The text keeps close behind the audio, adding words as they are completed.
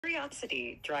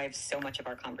Curiosity drives so much of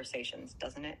our conversations,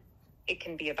 doesn't it? It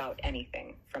can be about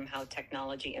anything, from how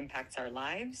technology impacts our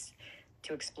lives,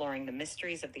 to exploring the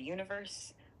mysteries of the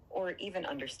universe, or even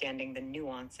understanding the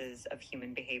nuances of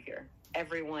human behavior.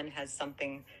 Everyone has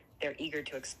something they're eager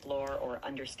to explore or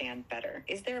understand better.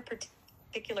 Is there a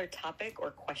particular topic or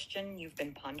question you've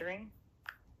been pondering?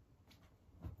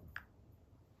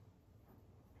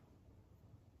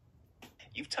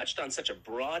 You've touched on such a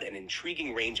broad and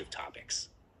intriguing range of topics.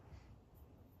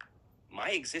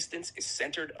 My existence is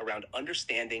centered around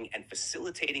understanding and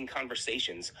facilitating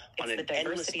conversations on an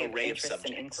endless array of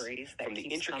subjects, from the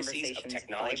intricacies of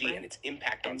technology and its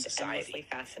impact on society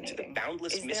to the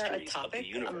boundless mysteries of the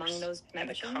universe and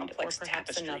the complex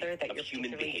tapestry of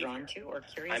human behavior.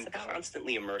 I'm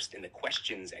constantly immersed in the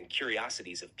questions and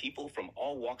curiosities of people from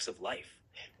all walks of life,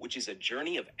 which is a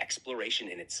journey of exploration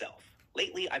in itself.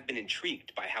 Lately, I've been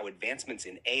intrigued by how advancements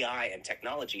in AI and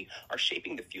technology are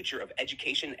shaping the future of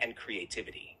education and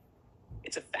creativity.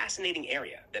 It's a fascinating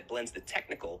area that blends the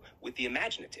technical with the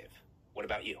imaginative. What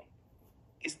about you?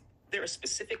 Is there a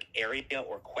specific area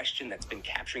or question that's been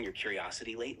capturing your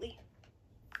curiosity lately?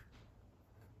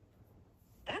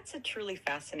 That's a truly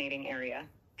fascinating area.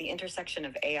 The intersection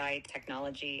of AI,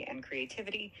 technology, and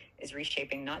creativity is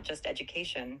reshaping not just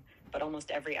education, but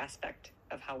almost every aspect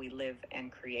of how we live and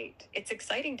create. It's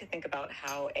exciting to think about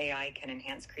how AI can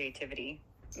enhance creativity,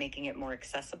 making it more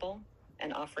accessible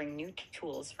and offering new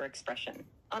tools for expression.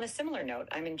 On a similar note,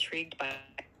 I'm intrigued by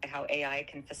how AI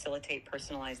can facilitate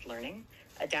personalized learning,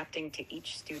 adapting to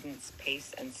each student's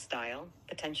pace and style,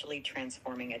 potentially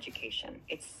transforming education.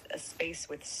 It's a space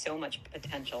with so much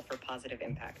potential for positive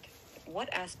impact.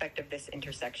 What aspect of this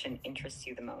intersection interests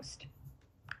you the most?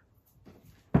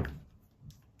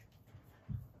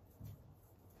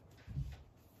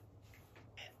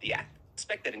 The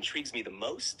aspect that intrigues me the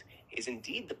most is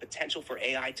indeed the potential for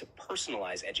AI to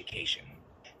personalize education.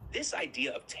 This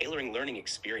idea of tailoring learning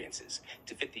experiences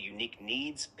to fit the unique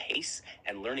needs, pace,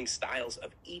 and learning styles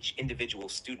of each individual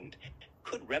student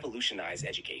could revolutionize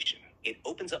education. It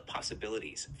opens up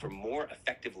possibilities for more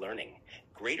effective learning,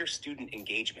 greater student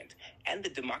engagement, and the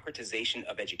democratization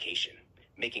of education,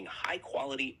 making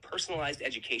high-quality, personalized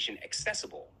education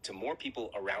accessible to more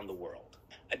people around the world.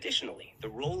 Additionally, the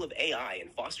role of AI in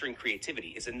fostering creativity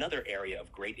is another area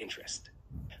of great interest.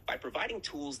 By providing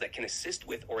tools that can assist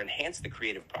with or enhance the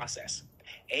creative process,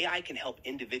 AI can help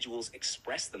individuals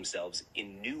express themselves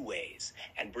in new ways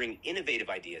and bring innovative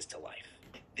ideas to life.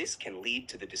 This can lead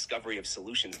to the discovery of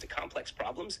solutions to complex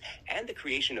problems and the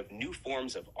creation of new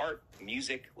forms of art,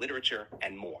 music, literature,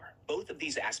 and more. Both of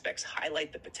these aspects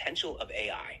highlight the potential of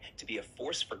AI to be a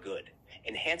force for good,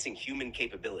 enhancing human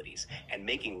capabilities and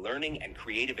making learning and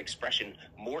creative expression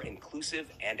more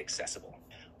inclusive and accessible.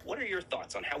 What are your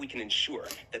thoughts on how we can ensure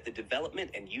that the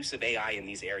development and use of AI in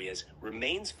these areas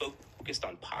remains focused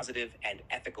on positive and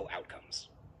ethical outcomes?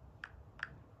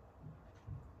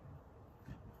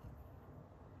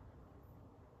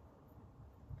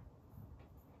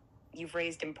 You've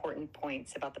raised important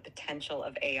points about the potential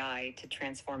of AI to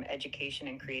transform education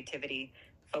and creativity,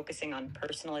 focusing on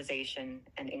personalization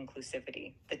and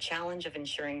inclusivity. The challenge of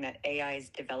ensuring that AI's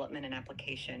development and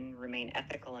application remain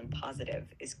ethical and positive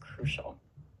is crucial.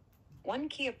 One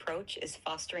key approach is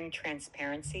fostering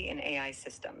transparency in AI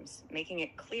systems, making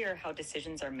it clear how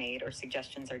decisions are made or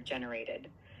suggestions are generated,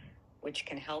 which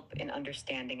can help in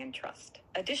understanding and trust.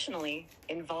 Additionally,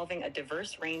 involving a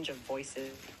diverse range of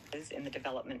voices in the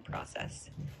development process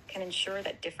can ensure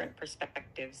that different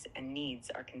perspectives and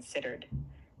needs are considered,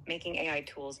 making AI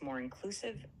tools more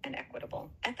inclusive and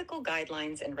equitable. Ethical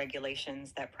guidelines and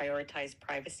regulations that prioritize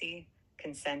privacy,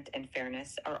 consent, and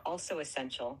fairness are also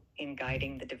essential in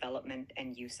guiding the development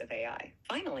and use of AI.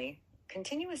 Finally,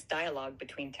 continuous dialogue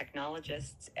between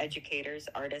technologists, educators,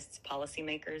 artists,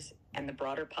 policymakers, and the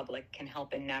broader public can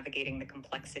help in navigating the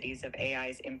complexities of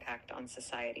AI's impact on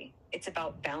society. It's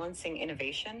about balancing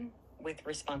innovation with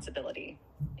responsibility,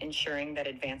 ensuring that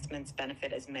advancements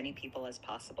benefit as many people as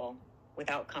possible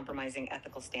without compromising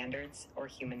ethical standards or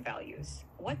human values.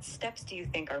 What steps do you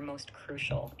think are most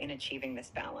crucial in achieving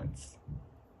this balance?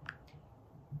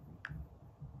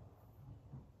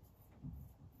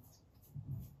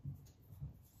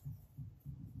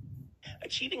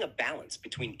 Achieving a balance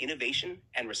between innovation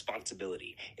and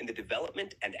responsibility in the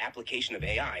development and application of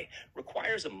AI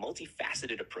requires a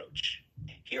multifaceted approach.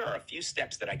 Here are a few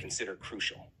steps that I consider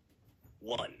crucial.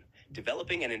 1.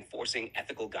 Developing and enforcing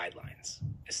ethical guidelines.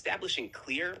 Establishing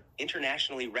clear,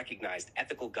 internationally recognized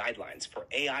ethical guidelines for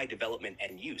AI development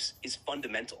and use is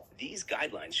fundamental. These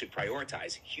guidelines should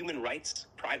prioritize human rights,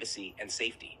 privacy, and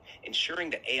safety, ensuring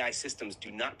that AI systems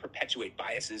do not perpetuate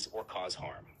biases or cause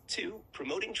harm. 2,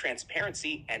 promoting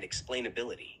transparency and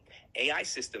explainability. AI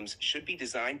systems should be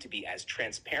designed to be as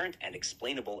transparent and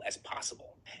explainable as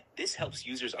possible. This helps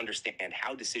users understand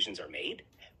how decisions are made,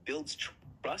 builds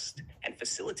trust, and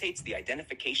facilitates the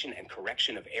identification and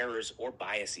correction of errors or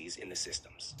biases in the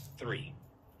systems. 3,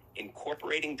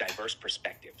 incorporating diverse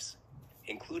perspectives.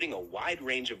 Including a wide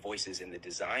range of voices in the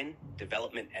design,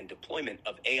 development, and deployment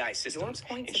of AI systems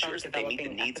ensures that they meet the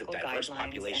needs of diverse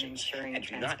populations and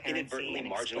do not inadvertently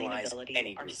marginalize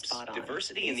any groups.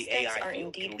 Diversity in the AI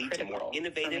field can lead to more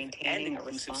innovative and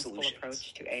inclusive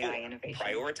solutions. 4,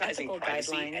 prioritizing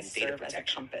privacy and data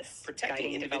protection.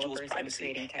 Protecting individuals'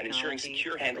 privacy and ensuring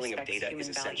secure handling of data is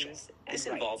essential. This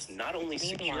involves not only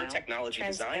secure technology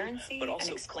design, but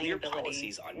also clear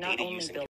policies on data use and